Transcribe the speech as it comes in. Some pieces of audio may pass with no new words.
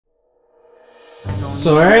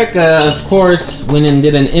So Erica, of course, went and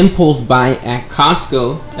did an impulse buy at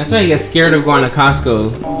Costco. That's why I get scared of going to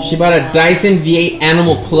Costco. She bought a Dyson V8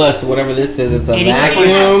 Animal Plus, whatever this is. It's a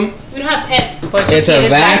vacuum. We don't have pets. It's a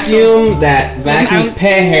vacuum that vacuums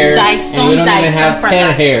pet hair, and we don't even have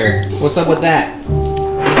pet hair. What's up with that?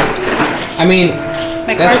 I mean,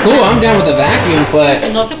 that's cool. I'm down with the vacuum, but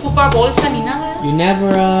you never,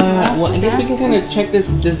 well, I guess we can kind of check this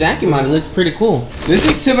vacuum out. It looks pretty cool. This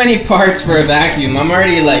is too many parts for a vacuum. I'm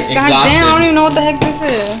already like exhausted. God damn, I don't even know what the heck this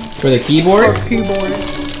is. For the keyboard? For keyboard. What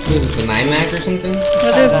is this, an iMac or something?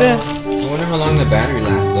 What is this? I wonder how long the battery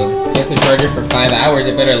lasts though. You have to charge it for 5 hours.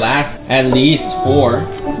 It better last at least 4.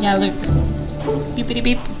 Yeah, look. Beepity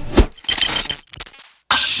beep.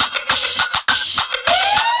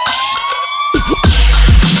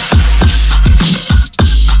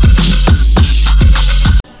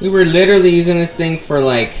 We were literally using this thing for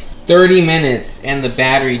like 30 minutes and the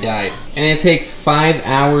battery died. And it takes 5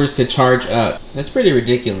 hours to charge up. That's pretty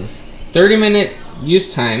ridiculous. 30-minute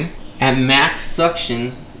use time at max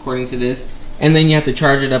suction, according to this, and then you have to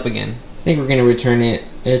charge it up again. I think we're gonna return it.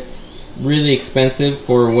 It's really expensive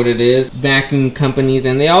for what it is. Vacuum companies,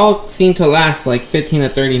 and they all seem to last like 15 to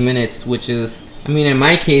 30 minutes, which is, I mean, in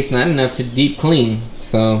my case, not enough to deep clean.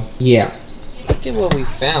 So, yeah. Look at what we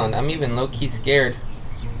found. I'm even low-key scared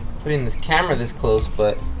putting this camera this close,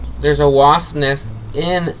 but there's a wasp nest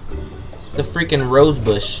in the freaking rose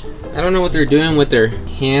bush. I don't know what they're doing with their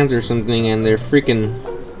hands or something, and they're freaking,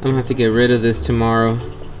 I'm gonna have to get rid of this tomorrow.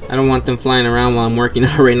 I don't want them flying around while I'm working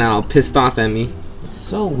out right now, all pissed off at me. It's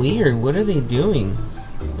so weird. What are they doing?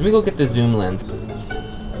 Let me go get the zoom lens.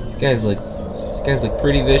 These guys look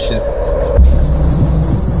pretty vicious.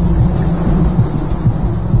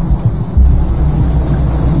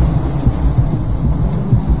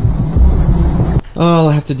 Oh,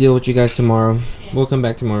 I'll have to deal with you guys tomorrow. We'll come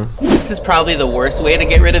back tomorrow. This is probably the worst way to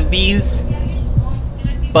get rid of bees,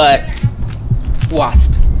 but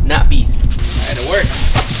wasp, not bees. Alright, it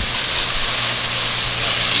works.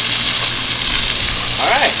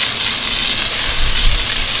 Alright.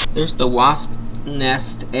 There's the wasp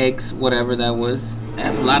nest, eggs, whatever that was.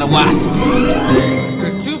 That's a lot of wasps.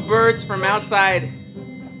 There's 2 birds from outside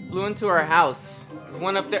flew into our house. There's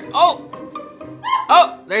one up there. Oh!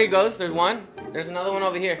 Oh, there he goes. There's one. There's another one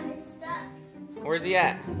over here. Where's he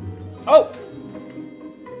at? Oh!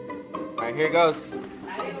 Alright, here he goes.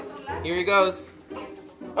 Here he goes.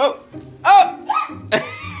 Oh! Oh!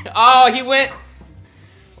 Oh, he went.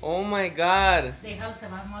 Oh my god.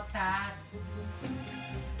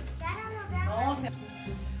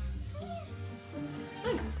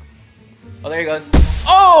 Oh, there he goes.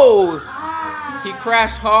 Oh! He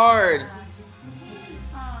crashed hard.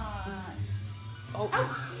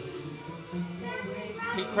 Oh.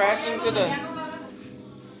 He crashed into the...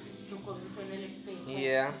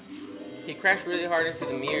 Yeah. He crashed really hard into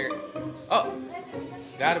the mirror. Oh!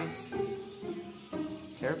 Got him.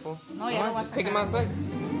 Careful. Come on, just take him outside.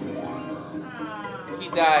 He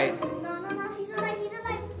died. No, he's alive,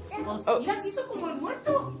 Oh.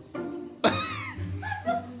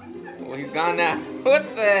 Well, he's gone now.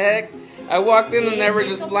 What the heck? I walked in and they were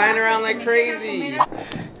just flying around like crazy.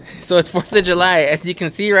 So it's 4th of July, as you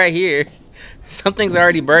can see right here. Something's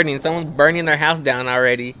already burning. Someone's burning their house down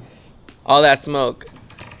already. All that smoke.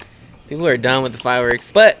 People are done with the fireworks.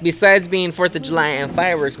 But besides being 4th of July and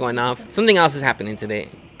fireworks going off, something else is happening today.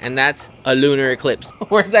 And that's a lunar eclipse.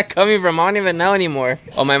 Where's that coming from? I don't even know anymore.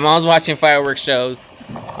 Oh, my mom's watching fireworks shows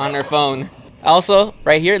on her phone. Also,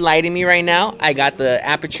 right here, lighting me right now, I got the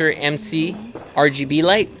Aputure MC RGB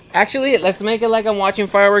light. Actually, let's make it like I'm watching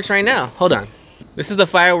fireworks right now. Hold on. This is the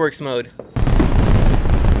fireworks mode.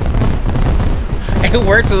 It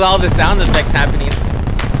works with all the sound effects happening.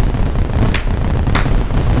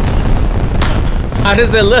 How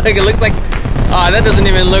does it look? It looks like, oh, that doesn't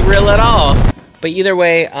even look real at all. But either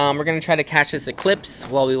way, we're gonna try to catch this eclipse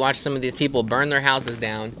while we watch some of these people burn their houses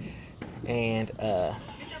down. And,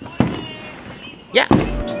 yeah.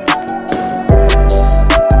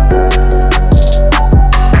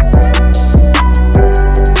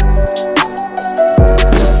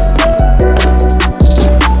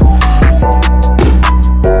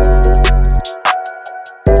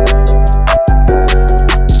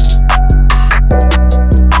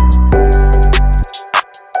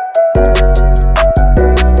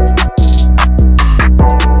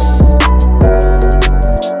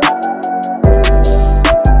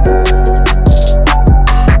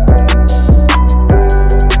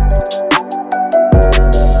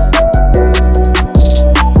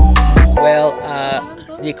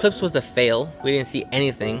 The eclipse was a fail. We didn't see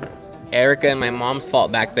anything. Erica and my mom's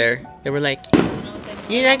fault back there. They were like,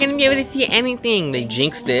 You're not gonna be able to see anything. They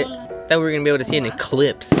jinxed it. Thought we were gonna be able to see an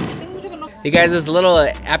eclipse. You guys, this little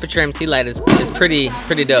Aputure MC light is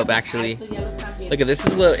pretty dope, actually. Look, at this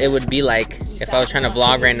is what it would be like if I was trying to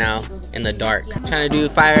vlog right now in the dark. Trying to do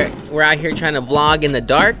fire. We're out here trying to vlog in the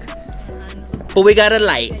dark, but we got a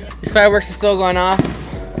light. These fireworks are still going off.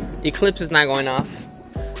 The eclipse is not going off.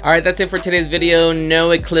 Alright, that's it for today's video. No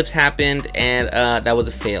eclipse happened, and that was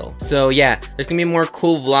a fail. So yeah, there's gonna be more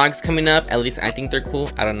cool vlogs coming up. At least I think they're cool.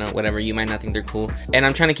 I don't know, whatever, you might not think they're cool. And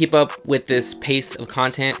I'm trying to keep up with this pace of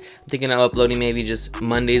content. I'm thinking of uploading maybe just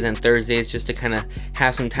Mondays and Thursdays just to kind of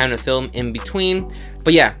have some time to film in between.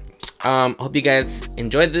 But yeah, hope you guys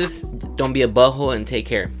enjoyed this. Don't be a butthole and take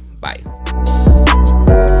care. Bye.